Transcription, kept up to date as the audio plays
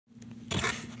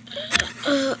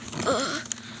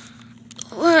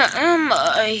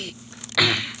What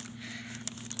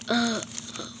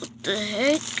the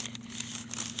heck?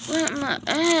 Where am I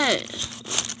at?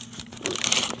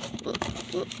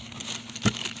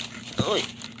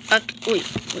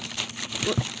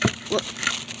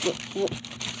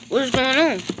 What is going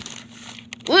on?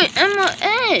 Where am I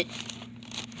at?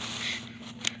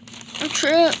 I'm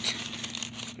trapped.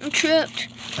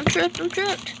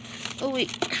 Oh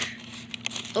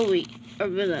wait, I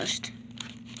realized.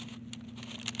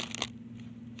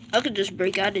 I could just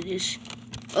break out of this.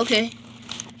 Okay.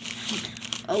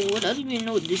 Oh, what? I don't even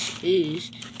know what this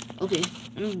is. Okay,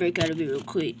 let me break out of it real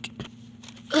quick.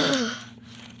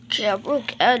 Okay, I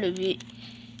broke out of it.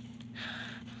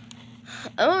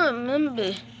 I don't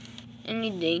remember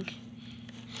anything.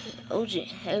 I was in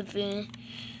heaven.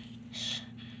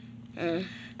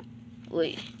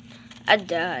 Wait. I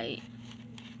died.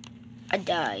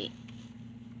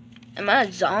 Am I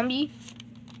a zombie?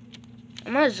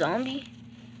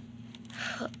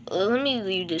 Let me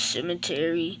leave this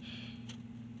cemetery.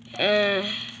 Why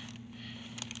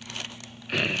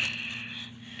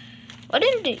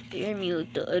didn't they hear me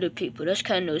like the other people? That's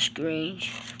kind of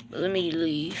strange. But let me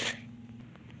leave.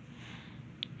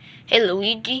 Hey,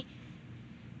 Luigi.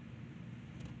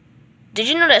 Did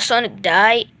you know that Sonic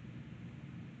died?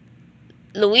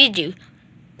 Luigi.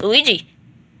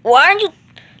 Why aren't you...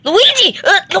 Luigi!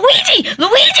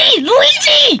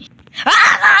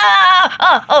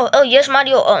 Oh, yes,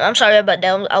 Mario. I'm sorry about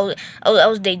that. I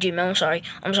was daydreaming. I'm sorry.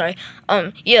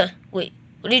 Yeah. Wait.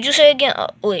 What did you say again?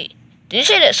 Wait. Did you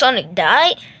say that Sonic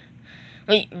died?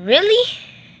 Wait, really?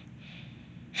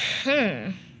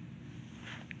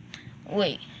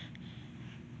 Wait.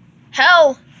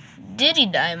 How did he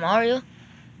die, Mario?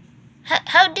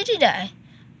 How did he die?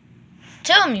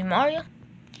 Tell me, Mario.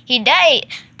 He died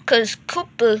because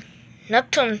Koopa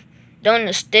knocked him down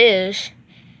the stairs.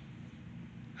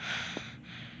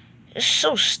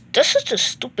 That's such a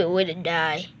stupid way to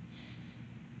die.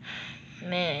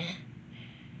 Man.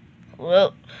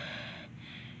 Well,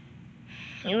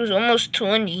 he was almost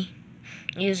 20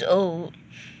 years old.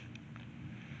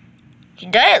 He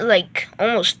died like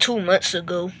almost 2 months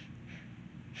ago.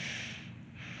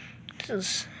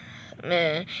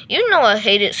 Man, you know I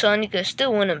hated Sonic. I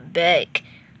still want him back.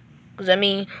 Because, I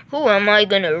mean, who am I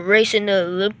going to race in the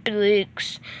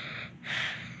Olympics?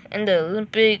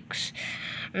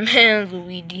 Man,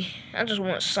 Luigi. I just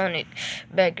want Sonic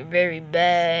back very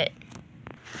bad.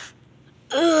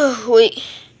 Wait.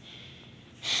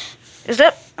 Is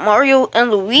that Mario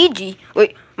and Luigi?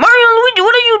 Wait. Mario and Luigi,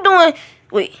 what are you doing?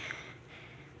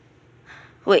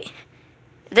 Wait.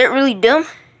 Is that really them?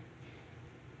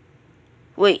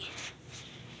 Wait.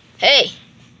 Hey.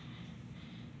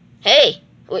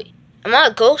 Wait. Am I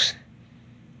a ghost?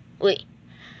 Wait.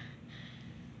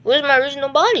 Where's my original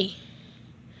body?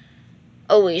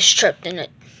 Oh, wait. It's trapped in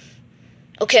it.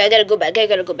 Okay, I gotta go back. I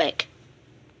got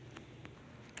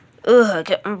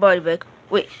my body back.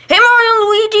 Wait. Hey, Mario and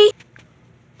Luigi!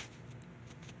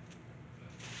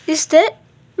 Is that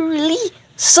really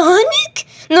Sonic?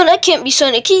 No, that can't be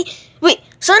Sonic. Wait,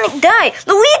 Sonic died.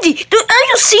 Luigi, are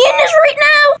you seeing this right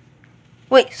now?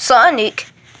 Wait, Sonic?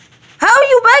 How are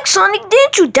you back, Sonic?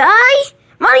 Didn't you die?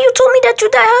 Mario told me that you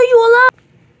died. How are you alive?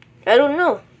 I don't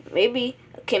know. Maybe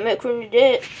I came back from the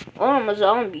dead. Or I'm a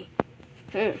zombie.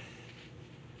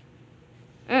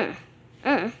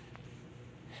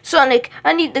 Sonic,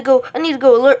 I need to go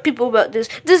alert people about this.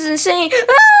 This is insane.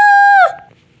 Ah!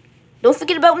 Don't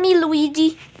forget about me,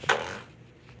 Luigi.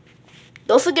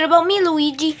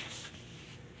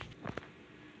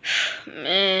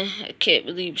 Man, I can't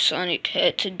believe Sonic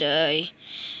had to die.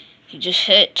 He just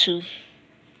had to.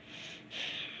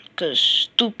 Because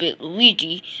stupid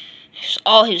Luigi, it's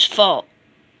all his fault.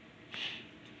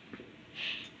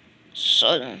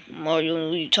 So Mario and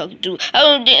Luigi talking to. I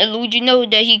don't think Luigi know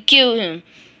that he killed him.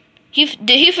 Did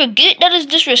he forget? That is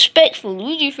disrespectful.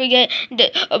 Luigi forgot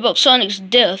that about Sonic's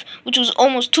death, which was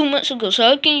almost 2 months ago. So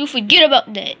how can you forget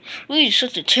about that? Luigi's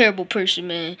such a terrible person,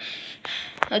 man.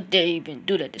 How dare you even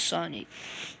do that to Sonic?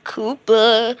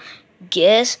 Koopa,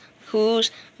 guess who's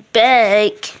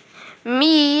back?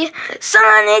 Me,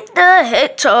 Sonic the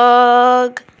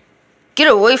Hedgehog. Get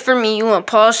away from me, you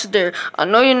imposter. I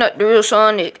know you're not the real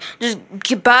Sonic. Just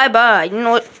bye-bye. You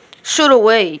know what? Shoot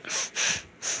away.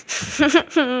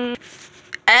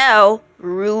 Ow,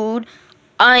 rude.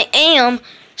 I am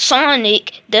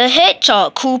Sonic the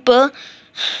Hedgehog, Koopa.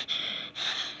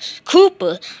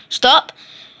 Koopa, stop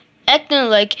acting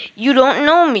like you don't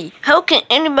know me. How can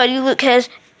anybody look as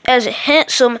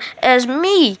handsome as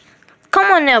me?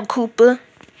 Come on now, Koopa.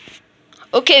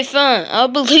 Okay, fine. I'll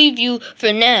believe you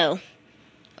for now.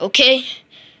 Okay?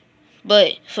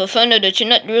 But for fun of that you're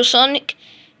not the real Sonic,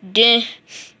 then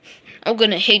I'm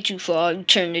gonna hate you for all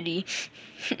eternity.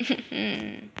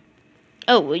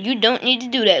 Oh, well, you don't need to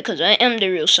do that, because I am the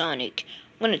real Sonic.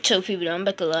 I'm gonna tell people that I'm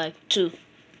back alive, too.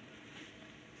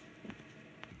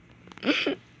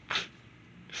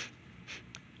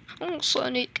 Oh,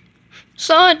 Sonic.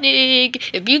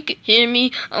 Sonic, if you could hear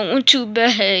me, I want you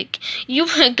back.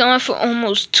 You've been gone for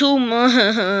almost 2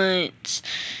 months.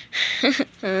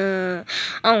 I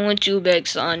want you back,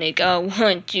 Sonic. I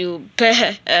want you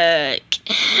back.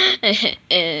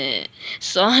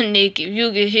 Sonic, if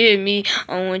you could hear me,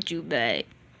 I want you back.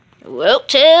 Well,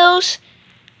 Tails,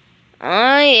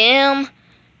 I am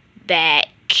back.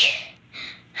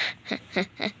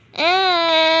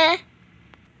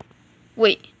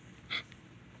 Wait.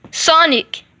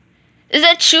 Sonic! Is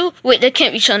that you? Wait, that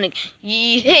can't be Sonic.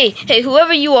 Hey,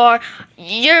 whoever you are,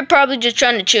 you're probably just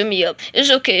trying to cheer me up.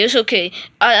 It's okay, it's okay.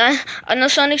 I know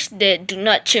Sonic's dead. Do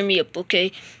not cheer me up,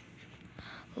 okay?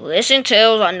 Listen,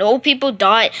 Tails, I know people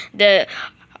died that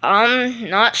I'm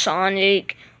not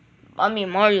Sonic. I mean,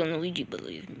 Mario and Luigi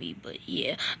believe me, but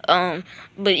yeah. I'm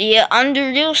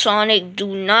the real Sonic.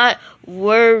 Do not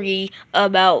worry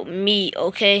about me,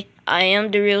 okay? I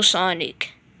am the real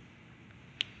Sonic.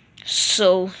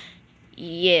 So,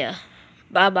 yeah.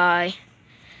 Bye-bye.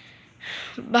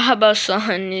 Bye-bye,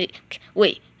 Sonic.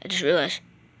 Wait, I just realized.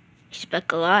 He's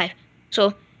back alive.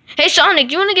 So, hey,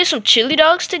 Sonic, you want to get some chili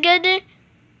dogs together?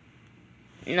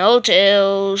 No,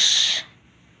 Tails.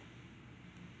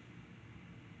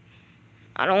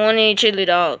 I don't want any chili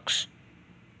dogs.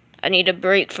 I need a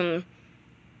break from...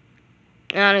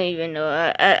 I don't even know.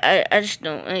 I just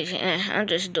don't... I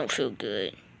just don't feel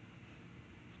good.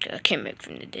 I came back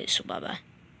from the dead, so bye-bye.